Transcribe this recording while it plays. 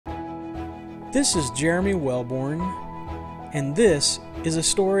This is Jeremy Wellborn, and this is a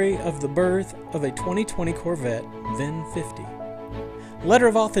story of the birth of a 2020 Corvette VIN 50. Letter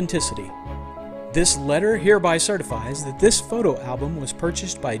of Authenticity. This letter hereby certifies that this photo album was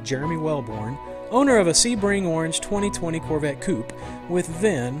purchased by Jeremy Wellborn, owner of a Sebring Orange 2020 Corvette Coupe with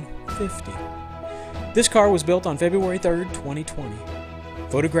VIN 50. This car was built on February 3, 2020.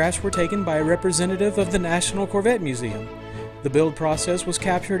 Photographs were taken by a representative of the National Corvette Museum. The build process was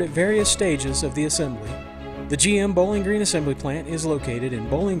captured at various stages of the assembly. The GM Bowling Green assembly plant is located in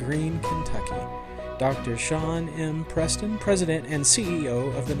Bowling Green, Kentucky. Dr. Sean M. Preston, President and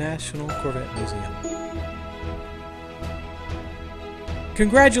CEO of the National Corvette Museum.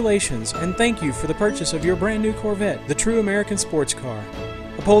 Congratulations and thank you for the purchase of your brand new Corvette, the true American sports car.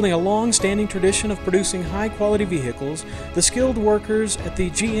 Upholding a long-standing tradition of producing high-quality vehicles, the skilled workers at the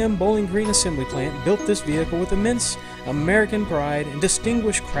GM Bowling Green assembly plant built this vehicle with immense American pride and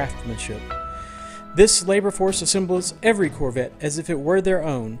distinguished craftsmanship. This labor force assembles every Corvette as if it were their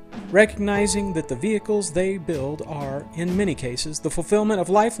own, recognizing that the vehicles they build are, in many cases, the fulfillment of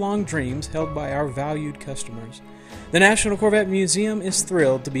lifelong dreams held by our valued customers. The National Corvette Museum is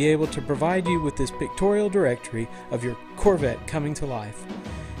thrilled to be able to provide you with this pictorial directory of your Corvette coming to life.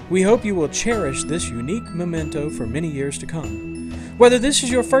 We hope you will cherish this unique memento for many years to come. Whether this is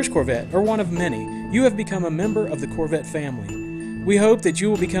your first Corvette or one of many, you have become a member of the Corvette family. We hope that you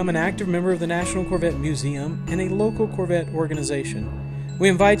will become an active member of the National Corvette Museum and a local Corvette organization. We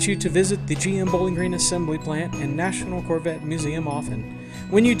invite you to visit the GM Bowling Green Assembly Plant and National Corvette Museum often.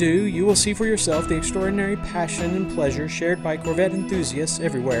 When you do, you will see for yourself the extraordinary passion and pleasure shared by Corvette enthusiasts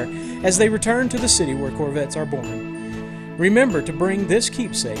everywhere as they return to the city where Corvettes are born. Remember to bring this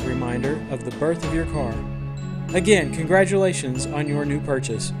keepsake reminder of the birth of your car. Again, congratulations on your new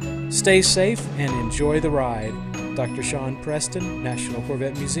purchase. Stay safe and enjoy the ride. Dr. Sean Preston, National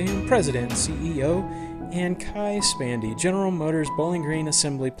Corvette Museum President and CEO, and Kai Spandy, General Motors Bowling Green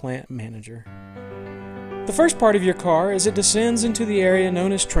Assembly Plant Manager. The first part of your car as it descends into the area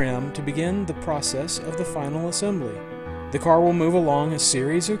known as trim to begin the process of the final assembly. The car will move along a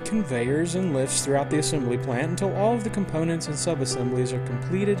series of conveyors and lifts throughout the assembly plant until all of the components and subassemblies are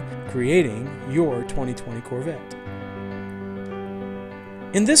completed, creating your 2020 Corvette.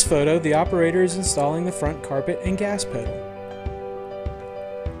 In this photo, the operator is installing the front carpet and gas pedal.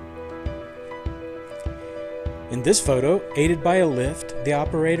 In this photo, aided by a lift, the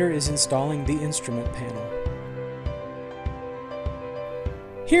operator is installing the instrument panel.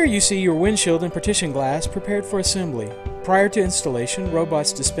 Here you see your windshield and partition glass prepared for assembly. Prior to installation,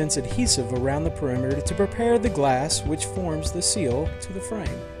 robots dispense adhesive around the perimeter to prepare the glass which forms the seal to the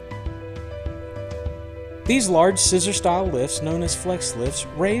frame. These large scissor-style lifts, known as flex lifts,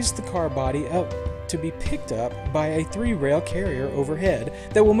 raise the car body up to be picked up by a 3-rail carrier overhead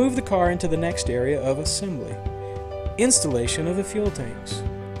that will move the car into the next area of assembly. Installation of the fuel tanks.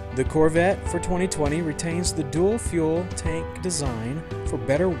 The Corvette for 2020 retains the dual fuel tank design for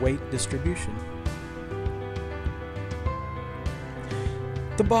better weight distribution.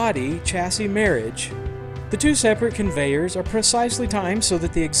 The body-chassis marriage. The two separate conveyors are precisely timed so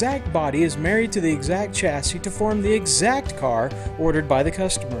that the exact body is married to the exact chassis to form the exact car ordered by the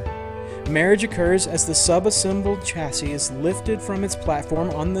customer. Marriage occurs as the sub-assembled chassis is lifted from its platform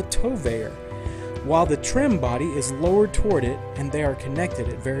on the tow-veyor, while the trim body is lowered toward it and they are connected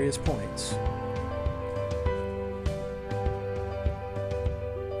at various points.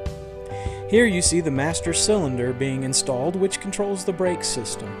 Here you see the master cylinder being installed, which controls the brake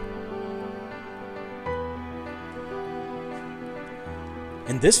system.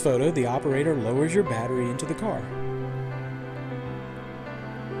 In this photo, the operator lowers your battery into the car.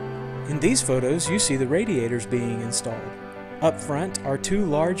 In these photos, you see the radiators being installed. Up front are two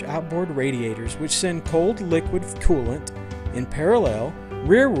large outboard radiators which send cold liquid coolant in parallel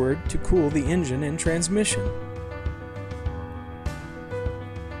rearward to cool the engine and transmission.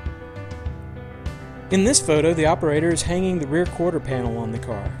 In this photo, the operator is hanging the rear quarter panel on the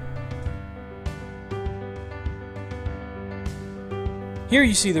car. Here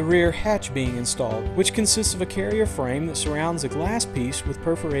you see the rear hatch being installed, which consists of a carrier frame that surrounds a glass piece with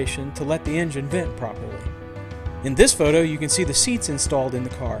perforation to let the engine vent properly. In this photo, you can see the seats installed in the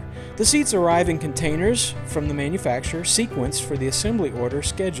car. The seats arrive in containers from the manufacturer, sequenced for the assembly order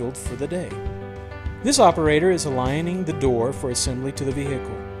scheduled for the day. This operator is aligning the door for assembly to the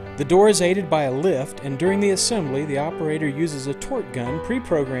vehicle. The door is aided by a lift, and during the assembly, the operator uses a torque gun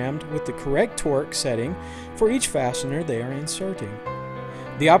pre-programmed with the correct torque setting for each fastener they are inserting.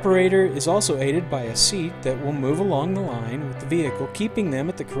 The operator is also aided by a seat that will move along the line with the vehicle, keeping them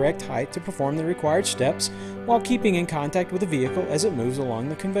at the correct height to perform the required steps while keeping in contact with the vehicle as it moves along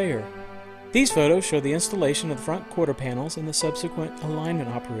the conveyor. These photos show the installation of the front quarter panels and the subsequent alignment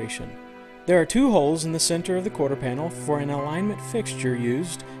operation. There are 2 holes in the center of the quarter panel for an alignment fixture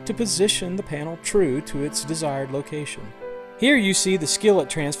used to position the panel true to its desired location. Here you see the skillet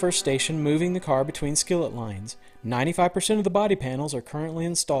transfer station moving the car between skillet lines. 95% of the body panels are currently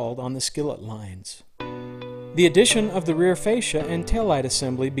installed on the skillet lines. The addition of the rear fascia and taillight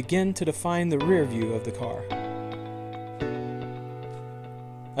assembly begin to define the rear view of the car.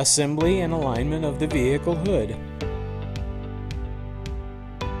 Assembly and alignment of the vehicle hood.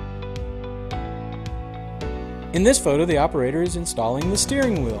 In this photo, the operator is installing the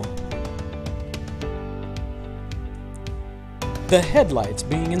steering wheel. The headlights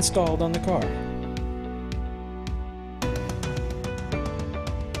being installed on the car.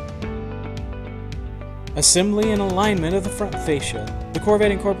 Assembly and alignment of the front fascia. The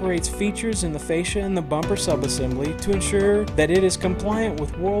Corvette incorporates features in the fascia and the bumper subassembly to ensure that it is compliant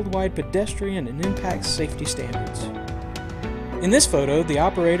with worldwide pedestrian and impact safety standards. In this photo, the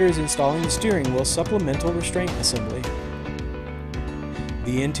operator is installing the steering wheel supplemental restraint assembly.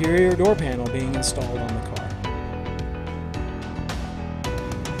 The interior door panel being installed on the car.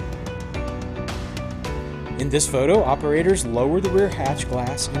 In this photo, operators lower the rear hatch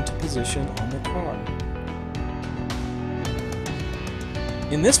glass into position on the car.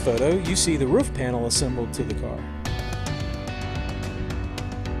 In this photo, you see the roof panel assembled to the car.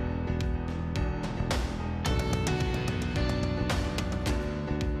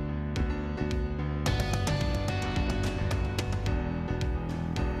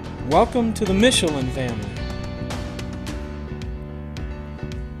 Welcome to the Michelin family.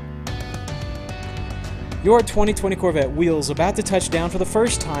 Your 2020 Corvette wheels about to touch down for the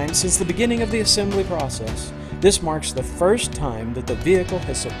first time since the beginning of the assembly process. This marks the first time that the vehicle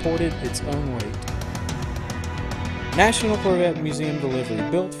has supported its own weight. National Corvette Museum delivery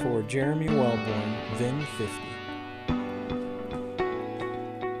built for Jeremy Wellborn, VIN 50.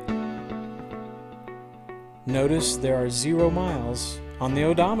 Notice there are 0 miles on the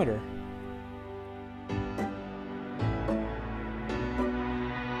odometer.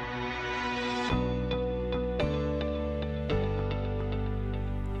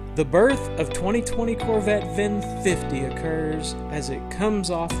 The birth of 2020 Corvette VIN 50 occurs as it comes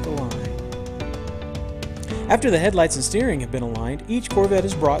off the line. After the headlights and steering have been aligned, each Corvette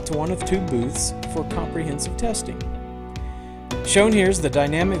is brought to one of 2 booths for comprehensive testing. Shown here is the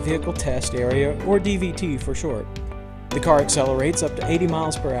Dynamic Vehicle Test Area, or DVT for short. The car accelerates up to 80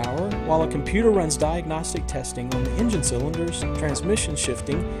 miles per hour, while a computer runs diagnostic testing on the engine cylinders, transmission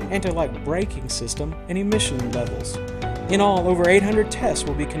shifting, anti-lock braking system, and emission levels. In all, over 800 tests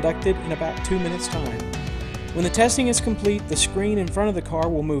will be conducted in about 2 minutes' time. When the testing is complete, the screen in front of the car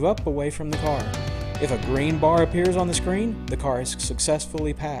will move up away from the car. If a green bar appears on the screen, the car is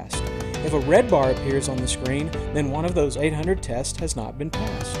successfully passed. If a red bar appears on the screen, then one of those 800 tests has not been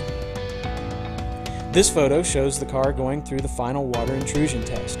passed. This photo shows the car going through the final water intrusion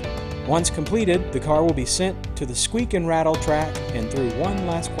test. Once completed, the car will be sent to the squeak and rattle track and through one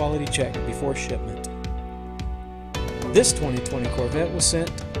last quality check before shipment. This 2020 Corvette was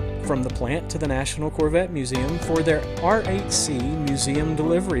sent from the plant to the National Corvette Museum for their R8C Museum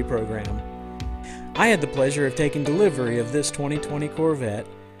delivery program. I had the pleasure of taking delivery of this 2020 Corvette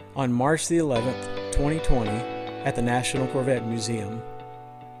on March the 11th, 2020 at the National Corvette Museum.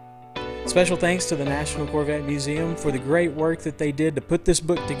 Special thanks to the National Corvette Museum for the great work that they did to put this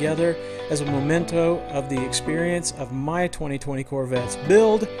book together as a memento of the experience of my 2020 Corvette's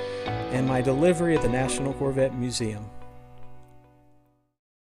build and my delivery at the National Corvette Museum.